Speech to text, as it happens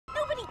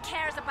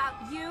cares about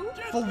you.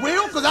 For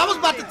real? Because I was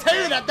about to tell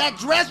you that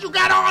dress you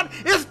got on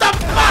is the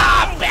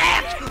bomb,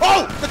 bitch!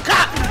 Oh, the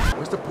cop!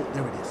 Where's the pool?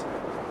 There it is.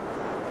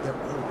 There,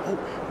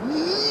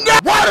 no.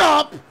 What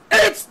up?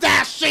 It's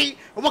Dashie,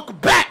 and welcome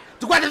back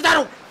to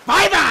Guadalajara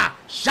Fiverr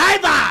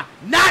Shiva,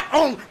 not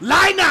on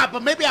lineup,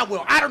 but maybe I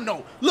will. I don't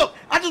know. Look,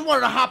 I just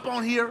wanted to hop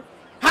on here,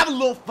 have a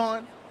little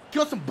fun,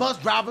 kill some bus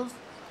drivers,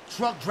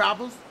 truck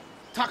drivers,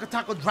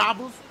 taco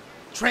drivers,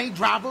 train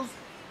drivers,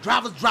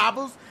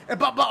 drivers, and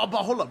but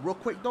hold up, real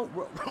quick though,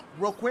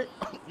 real quick,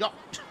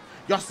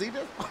 y'all see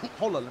this?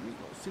 Hold on, let me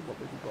go see what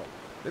baby go.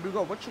 Baby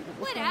girl, what's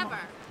whatever.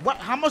 What?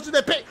 How much did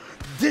they pay?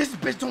 This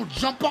bitch don't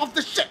jump off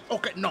the shit.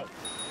 Okay, no.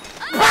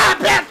 Bye,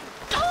 bitch.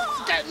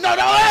 No,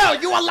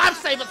 you a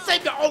lifesaver.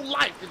 Save your own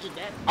life. Did you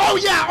dead? Oh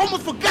yeah, I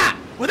almost forgot.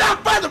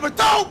 Without further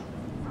ado,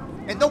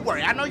 and don't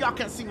worry, I know y'all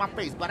can't see my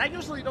face, but I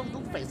usually don't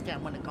do face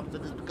cam when it comes to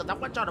this because I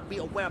want y'all to be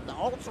aware of the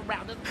whole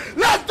surroundings.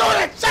 Let's do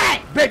this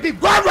shit, baby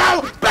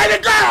girl, baby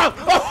girl.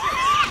 Oh,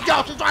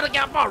 yo, she's trying to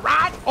get for a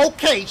ride.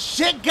 Okay,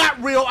 shit got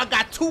real. I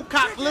got two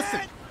cops.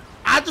 Listen.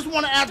 I just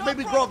want to ask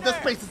baby girl if this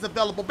space is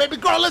available. Baby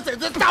girl, listen, is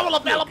this towel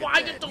available? How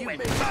you doing?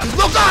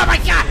 Look, oh my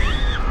God!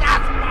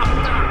 That's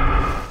fucked up.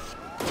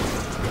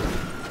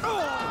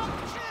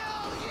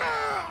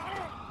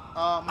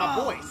 My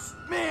boys.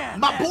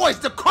 My boys,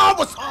 the car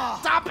was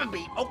stopping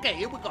me. Okay,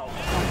 here we go.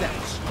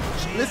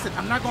 Listen,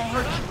 I'm not gonna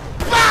hurt you.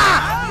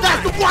 Ah!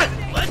 That's the one!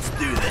 Let's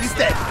do this. He's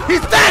dead.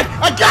 He's dead!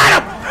 I got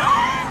him!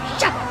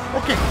 Shit.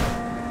 Okay.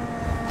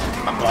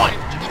 My boy.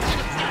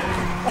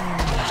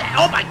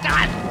 Oh my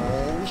God!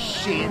 Oh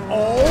shit,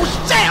 oh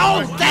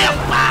damn,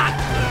 Bob,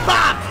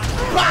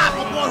 my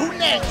boy, who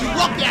next? You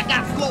lucky I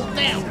got slowed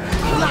down.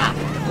 Bob,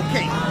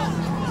 okay,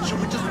 should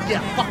we just,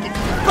 yeah, fuck it,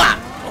 Bob,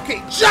 okay,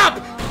 jump,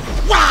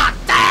 wow,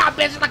 damn,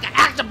 bitch, it's like an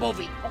action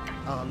movie. Okay,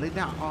 lay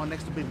down,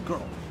 next to baby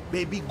girl.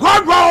 Baby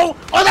girl,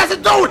 oh, that's a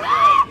dude.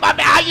 My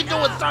man, how you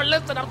doing, sir?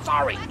 Listen, I'm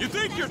sorry. You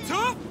think you're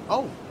tough?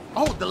 Oh,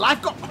 the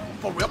lifeguard,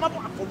 for real, my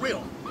boy, for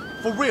real.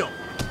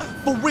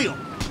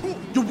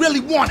 You really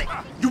want it,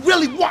 you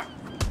really want it.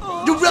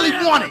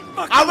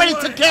 I already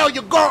took care of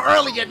your girl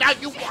earlier. Now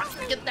you want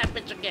it. Get that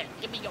bitch again.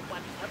 Give me your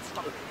money. Let's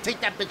go. Take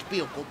that bitch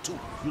vehicle too.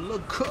 You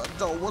look good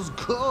though. What's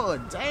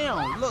good?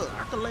 Damn. Look,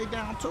 I can lay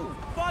down too.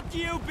 Fuck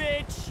you,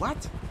 bitch.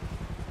 What?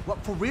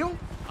 What, for real?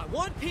 I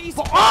want peace.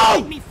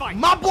 Oh! Me fight.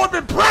 My boy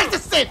been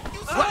practicing.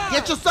 What?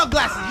 Get your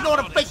sunglasses. You know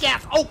them fake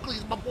ass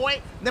Oakleys, my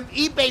boy. Them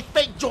eBay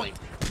fake joints.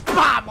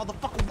 Bah,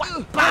 motherfucker.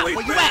 What? Bah,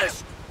 where you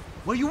at?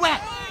 Where you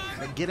at?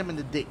 Then get him in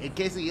the dick. In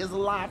case he is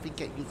alive, he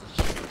can't use a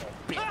shit.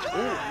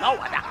 Ooh, no,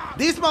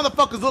 these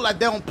motherfuckers look like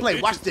they don't play.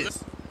 Watch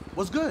this.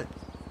 What's good?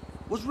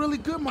 What's really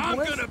good, my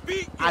boy?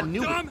 I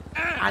knew it.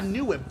 I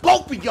knew it.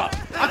 Both of y'all.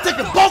 I'm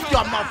taking both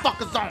y'all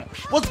motherfuckers on.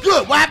 What's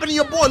good? What happened to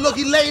your boy? Look,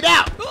 he laid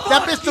out.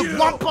 That bitch took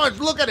one punch.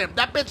 Look at him.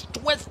 That bitch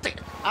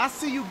twisted. I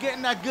see you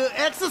getting that good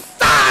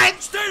exercise.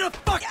 Stay the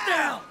fuck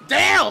down.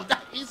 Damn,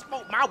 he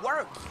smoked my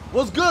words.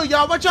 What's good,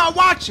 y'all? What y'all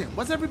watching?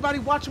 What's everybody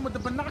watching with the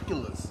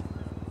binoculars?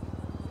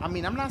 I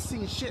mean, I'm not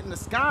seeing shit in the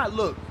sky.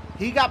 Look,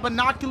 he got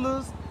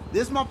binoculars.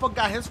 This motherfucker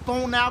got his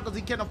phone out because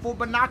he can't afford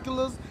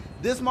binoculars.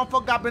 This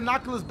motherfucker got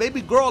binoculars.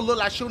 Baby girl look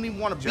like she don't even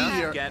want to be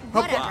here.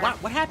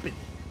 What happened?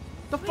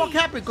 The fuck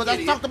happened? Because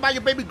I talked about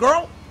your baby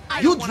girl?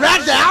 You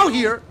dragged her out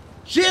here.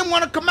 She didn't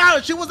want to come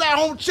out. She was at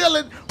home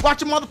chilling,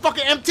 watching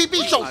motherfucking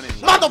MTV shows.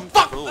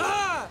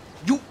 Motherfucker!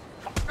 You...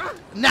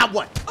 Now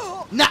what?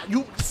 Now,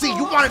 you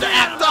wanted to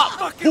act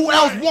up. Who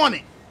else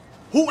wanted?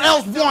 Who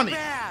else wanted?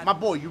 My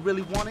boy, you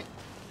really want it?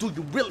 Do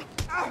you really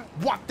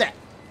want that?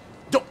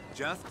 Do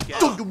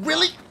you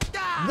really?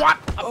 What?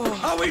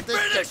 Are we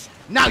finished?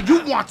 Now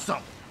you want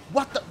some.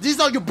 What the? These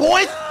are your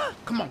boys?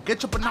 Come on,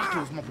 get your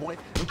binoculars, my boy.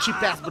 Them cheap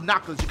ass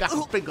binoculars. You got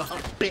some finger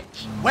hunt,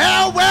 bitch.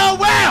 Well.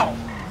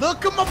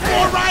 Look at my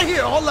boy right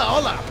here. Hold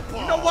up.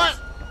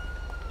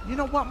 You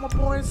know what, my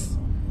boys?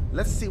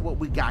 Let's see what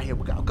we got here.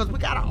 Because we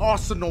got an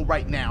arsenal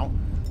right now.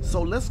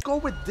 So let's go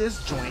with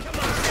this joint.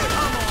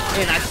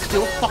 And I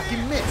still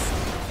fucking missed.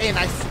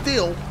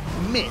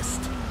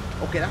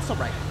 Okay, that's all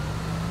right.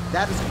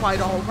 That is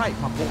quite all right,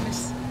 my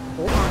boys.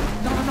 Hold on.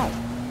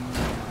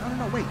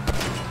 No, wait.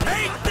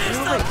 Ain't this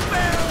the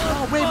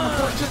No, wait, my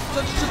boy. Just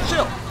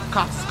chill.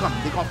 Cops is coming.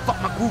 They're gonna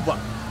fuck my groove up.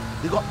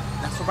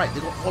 That's all right.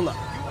 They're gonna hold up.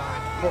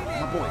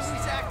 My boys.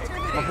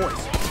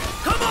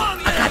 Come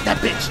on, I got that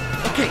bitch.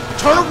 Okay,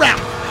 turn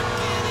around.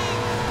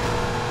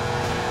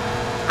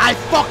 I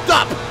fucked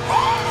up.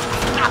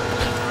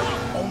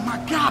 Oh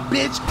my God,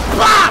 bitch.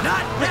 Bob!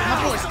 Wait,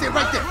 my boy, stay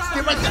right there.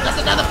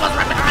 That's another bus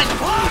right behind you.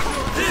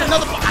 There's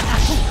another bus. I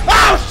got two.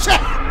 Oh shit!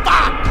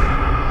 Bob!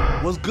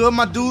 What's good,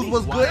 my dudes?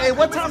 What's good? Hey,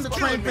 what time the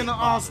train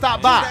finna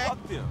stop by?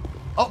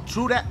 Oh,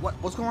 true that.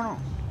 What's going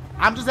on?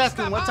 I'm just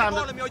asking what time.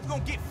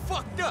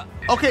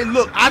 Okay,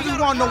 look, I just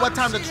want to know what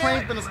time the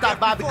train's gonna stop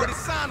by because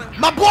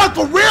my boy,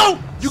 for real,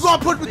 you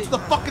gonna put me to the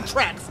fucking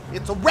tracks.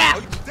 It's a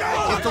wrap.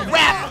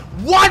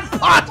 One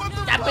punch.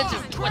 That bitch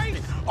is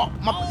twisted. Oh,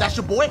 that's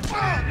your boy?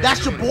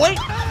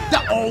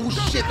 Oh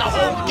shit, the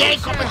whole gang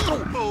coming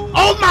through.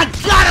 Oh my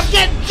God, I'm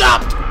getting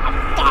jumped.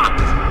 Fuck.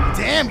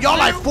 Damn, y'all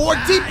like 4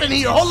 deep in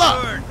here. Hold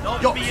up.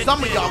 Yo,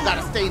 some of y'all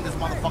gotta stay in this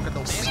motherfucker.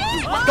 Don't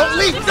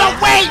leave. Don't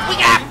wait. We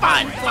got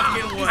fun.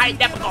 I ain't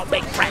never gonna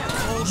make friends.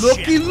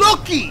 Looky. Hold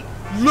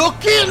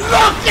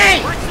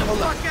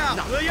up.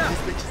 No, this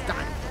bitch is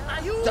dying.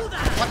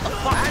 What the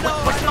fuck?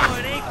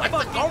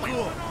 What's going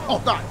on?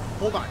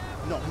 Hold on.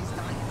 No, he's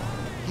dying.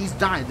 He's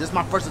dying. This is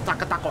my first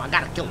attack. I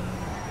gotta kill him.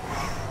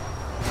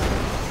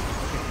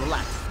 Okay,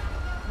 relax.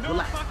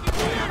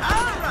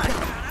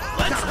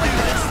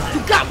 You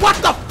got what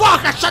the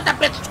fuck? I shot that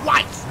bitch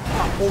twice.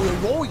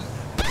 Oh,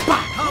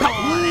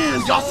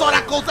 y'all saw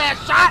that close ass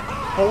shot?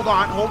 Hold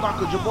on,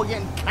 cause your boy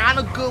getting kind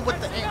of good with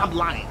the aim. I'm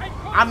lying.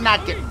 I'm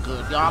not getting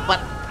good, y'all, but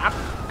I'm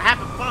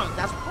having fun.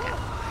 That's what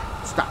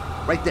counts. Stop.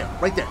 Right there.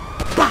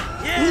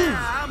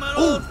 Yeah, I'm an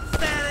old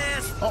fat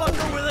ass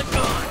fucker with a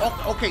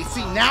gun. Okay,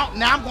 see now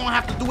I'm gonna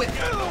have to do it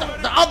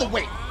the other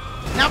way.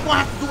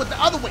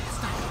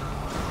 Stop.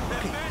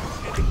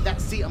 Okay,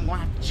 see, I'm gonna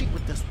have to cheat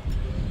with this one.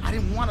 I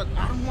didn't wanna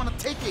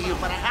take it here,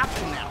 but I have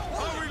to now.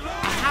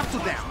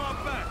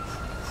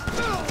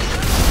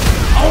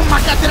 Oh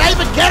my god, did I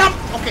even get him?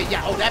 Okay,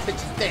 yeah, that bitch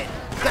is dead.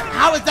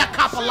 How is that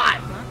cop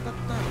alive?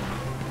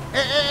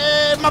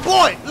 Hey, my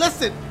boy,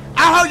 listen.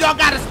 I heard y'all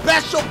got a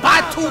special,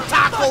 buy 2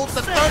 tacos,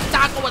 the 3rd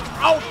taco is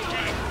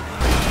shit.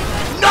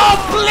 No,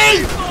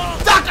 please!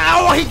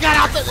 Oh, he got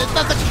out, it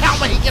doesn't count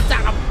when he gets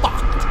out, I'm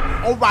fucked.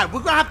 All right,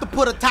 we're gonna have to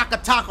put a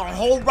taco on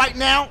hold right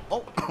now.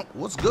 Oh,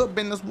 what's good,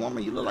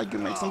 businesswoman? You look like you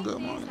make some good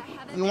money.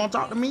 You wanna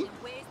talk to me?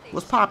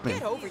 What's popping?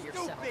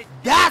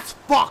 That's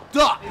fucked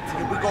up.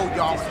 Here we go,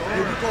 y'all.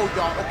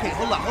 Okay,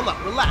 hold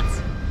up.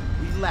 Relax.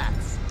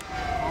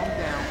 Calm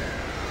down.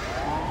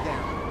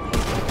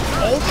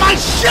 Oh my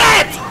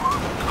shit!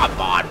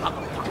 Come on,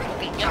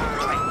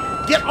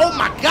 motherfucker. Get, oh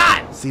my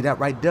god! See that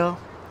right there?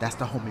 That's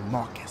the homie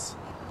Marcus.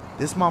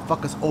 This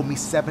motherfucker's owed me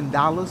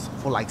 $7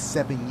 for like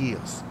 7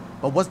 years.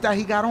 But what's that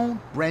he got on?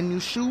 Brand new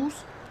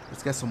shoes?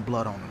 Let's get some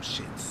blood on them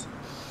shits.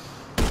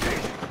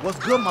 What's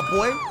good, my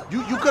boy?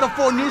 You could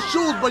afford new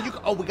shoes, but you...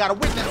 Oh, we got a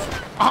witness.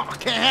 I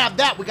can't have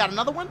that. We got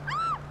another one?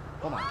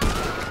 Hold on.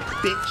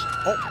 Bitch.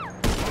 Oh.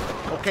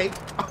 Okay.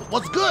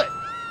 What's good?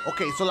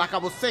 Okay, so like I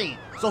was saying,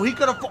 so he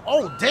could afford...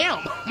 Oh,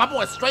 damn. My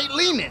boy's straight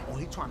leaning. Oh,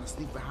 he trying to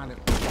sneak behind it.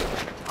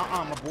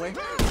 My boy.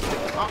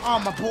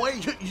 My boy.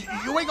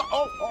 You ain't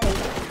gonna...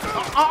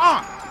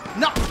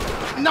 No.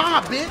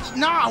 Nah, bitch.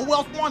 Nah, who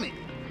else want it?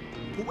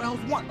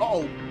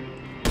 Uh-oh.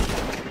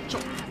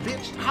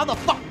 Bitch, how the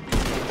fuck?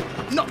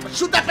 No,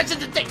 shoot that bitch in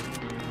the thing.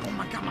 Oh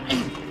my god, my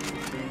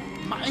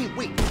aim,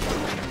 wait.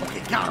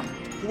 Okay, got him.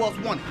 Who else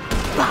won it?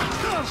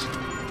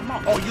 Come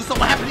on. Oh, you saw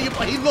what happened to you?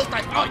 He looked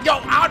like, oh,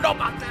 yo, I don't know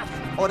about that.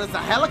 Oh, there's a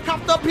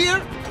helicopter up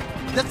here?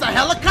 There's a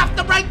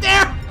helicopter right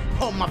there?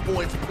 Oh, my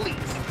boys, please.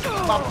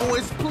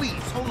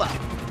 Hold up.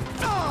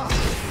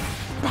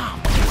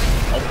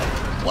 Oh,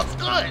 what's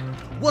good?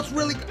 What's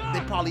really good?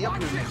 They probably up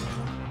here now.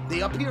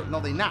 They up here? No,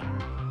 they not.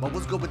 But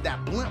what's good with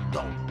that blimp,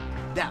 though?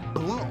 That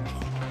blimp.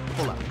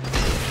 Hold up.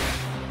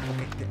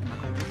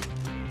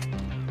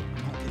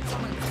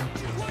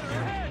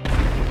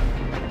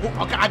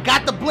 Okay, I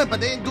got the blimp, but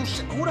they didn't do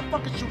shit. Who the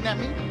fuck is shooting at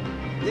me?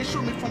 They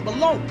shoot me from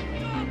below.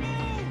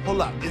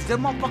 Hold up. Is there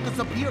motherfuckers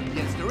up here?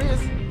 Yes, there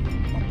is.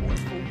 My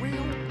boys, for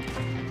real?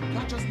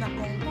 Y'all just not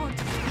gonna run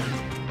today.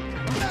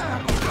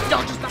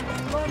 Y'all just not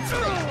gonna run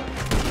today.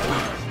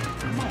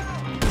 Come on.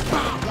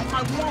 One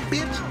by one,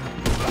 bitch.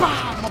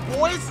 My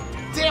boys.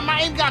 Damn,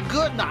 my aim got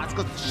good. Nah, it's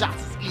because the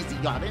shots is easy,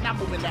 y'all. They not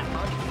moving that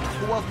much.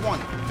 Who else won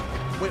it?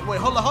 Wait,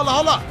 hold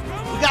up.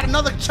 We got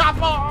another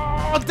chopper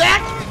on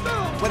deck.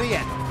 Where they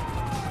at?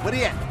 Right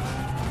there.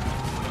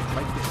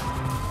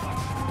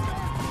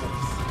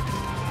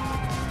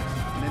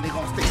 And then they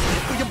gonna stay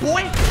still for your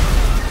boy?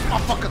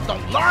 Motherfuckers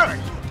don't learn.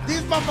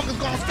 These motherfuckers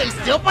gonna stay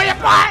still for your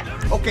boy?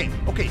 Okay.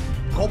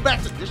 Go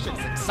back to this shit's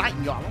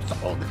exciting, y'all.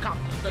 Oh,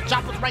 the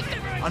chopper's right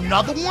there.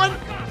 Another one?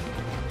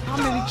 How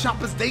many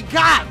choppers they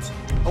got?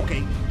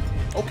 Okay.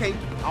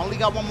 I only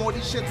got one more of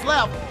these shits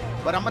left,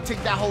 but I'm gonna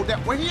take that whole deck.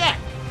 Where he at?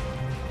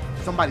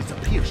 Somebody's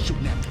up here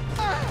shooting at me.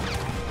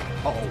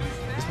 Uh-oh.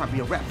 This might be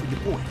a wrap for your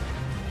boy.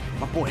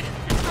 My boy.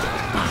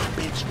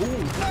 Bitch.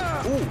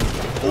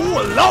 Ooh,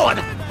 Lord.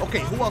 Okay,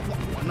 who else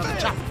want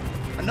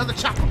another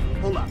chopper?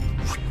 Hold up.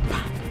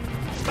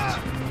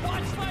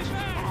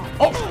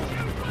 Oh,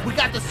 we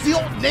got the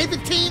Navy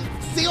team,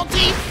 SEAL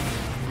team.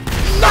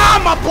 Nah,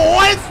 my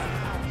boys.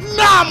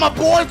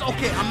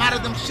 Okay, I'm out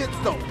of them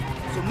shits though.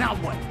 So now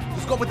what?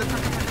 Let's go with the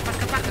taka.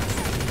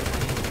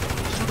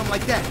 Shoot them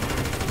like that.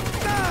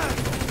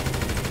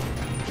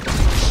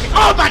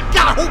 Oh my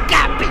god, who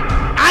got me?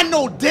 I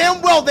know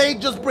damn well they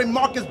ain't just bring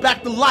Marcus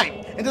back to life.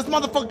 And this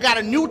motherfucker got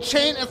a new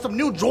chain and some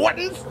new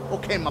Jordans?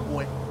 Okay, my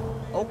boy.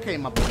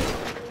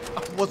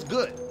 What's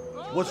good?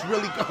 What's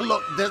really good?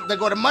 Look, there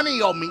go the money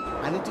you owe me.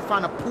 I need to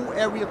find a pool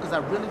area because I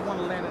really want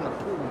to land in a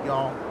pool,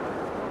 y'all.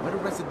 Where the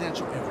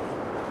residential area?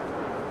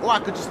 Or I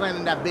could just land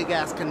in that big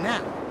ass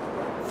canal.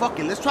 Fuck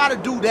it, let's try to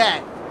do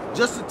that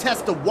just to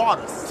test the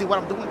waters. See what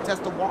I'm doing?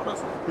 Test the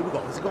waters? Here we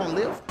go. Is he gonna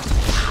live?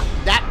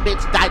 That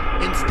bitch died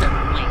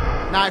instantly.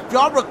 Now, if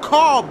y'all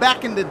recall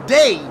back in the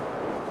day,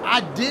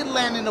 I did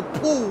land in a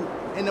pool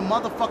and the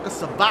motherfucker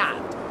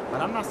survived.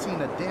 But I'm not seeing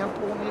a damn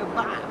pool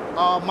nearby.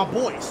 My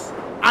boys.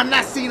 I'm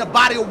not seeing a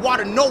body of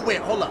water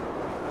nowhere. Hold up.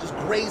 Just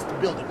grazed the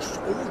building.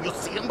 Oh, you'll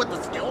see him with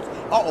the skills?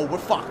 Uh-oh, we're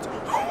fucked.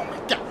 Oh my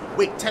god.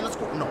 Wait, tennis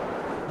court? No.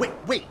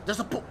 Wait, there's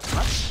a pool.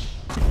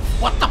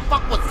 What the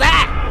fuck was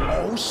that?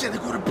 Oh shit, they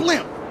got a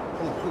blimp.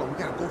 Hold on, we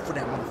gotta go for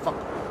that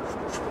motherfucker.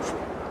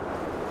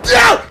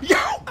 Yo!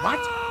 What?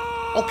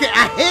 Okay,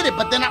 I hit it,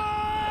 but then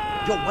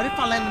Yo, what if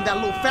I land in that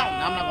little fountain?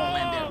 I'm not gonna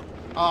land there.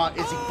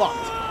 Is he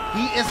fucked?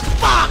 He is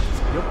fucked!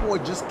 Your boy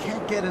just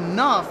can't get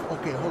enough.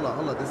 Okay, hold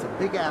on. There's a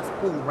big ass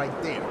pool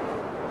right there.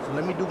 So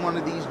let me do one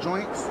of these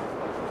joints.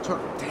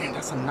 Damn,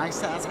 that's a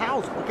nice ass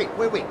house. Okay,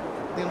 wait.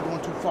 I think I'm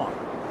going too far.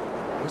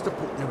 Where's the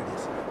pool? There it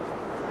is.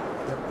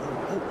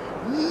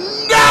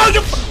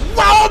 No!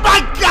 Oh my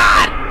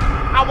god!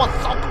 I was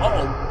so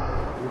cold.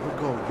 Here we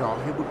go, y'all.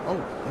 Here we go. Oh,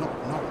 no.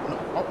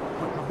 Oh,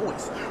 wait, my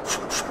boys.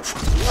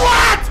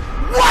 What?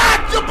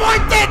 Your boy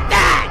did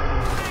that!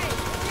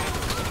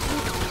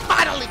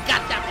 Finally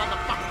got that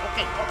motherfucker.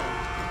 Okay,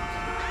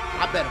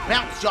 I better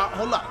bounce, y'all.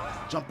 Hold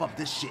up. Jump up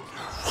this shit.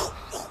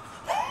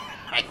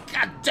 My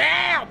god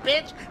damn,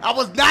 bitch. I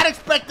was not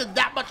expecting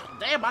that much.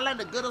 Damn, I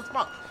landed good as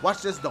fuck.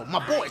 Watch this, though.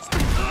 My boys.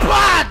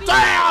 God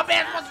damn,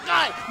 bitch. What's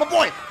good? My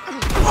boy.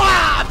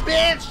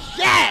 Bitch.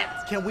 Shit.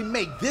 Can we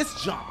make this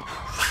jump?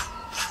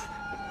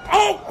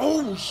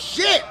 Oh,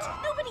 shit.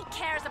 Nobody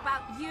cares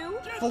about you.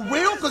 For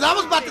real? Because I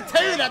was about to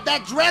tell you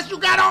that dress you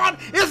got on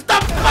is the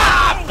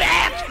bomb,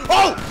 bitch.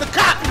 Oh, the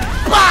cop.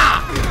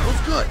 Bomb.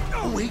 What's good?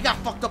 Oh, he got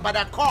fucked up by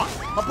that car.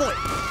 My boy.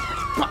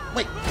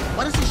 Wait,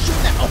 what is he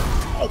shooting at?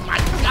 Oh my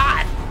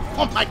god.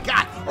 Oh my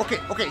god.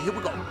 Okay, here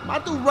we go. My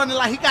dude running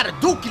like he got a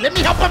dookie. Let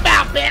me help him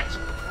out, bitch.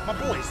 My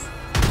boys.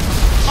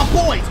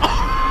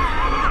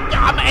 Oh,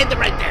 yeah, I'm gonna end it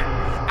right there.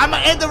 I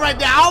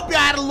hope y'all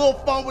had a little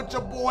fun with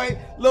your boy,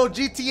 little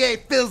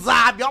GTA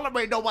Fizzime. Y'all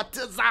already know what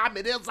Tizzime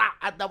it is.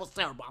 That was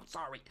terrible. I'm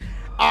sorry.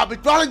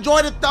 If y'all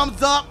enjoyed it,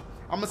 thumbs up.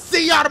 I'm gonna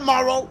see y'all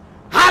tomorrow.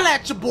 Holla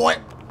at your boy.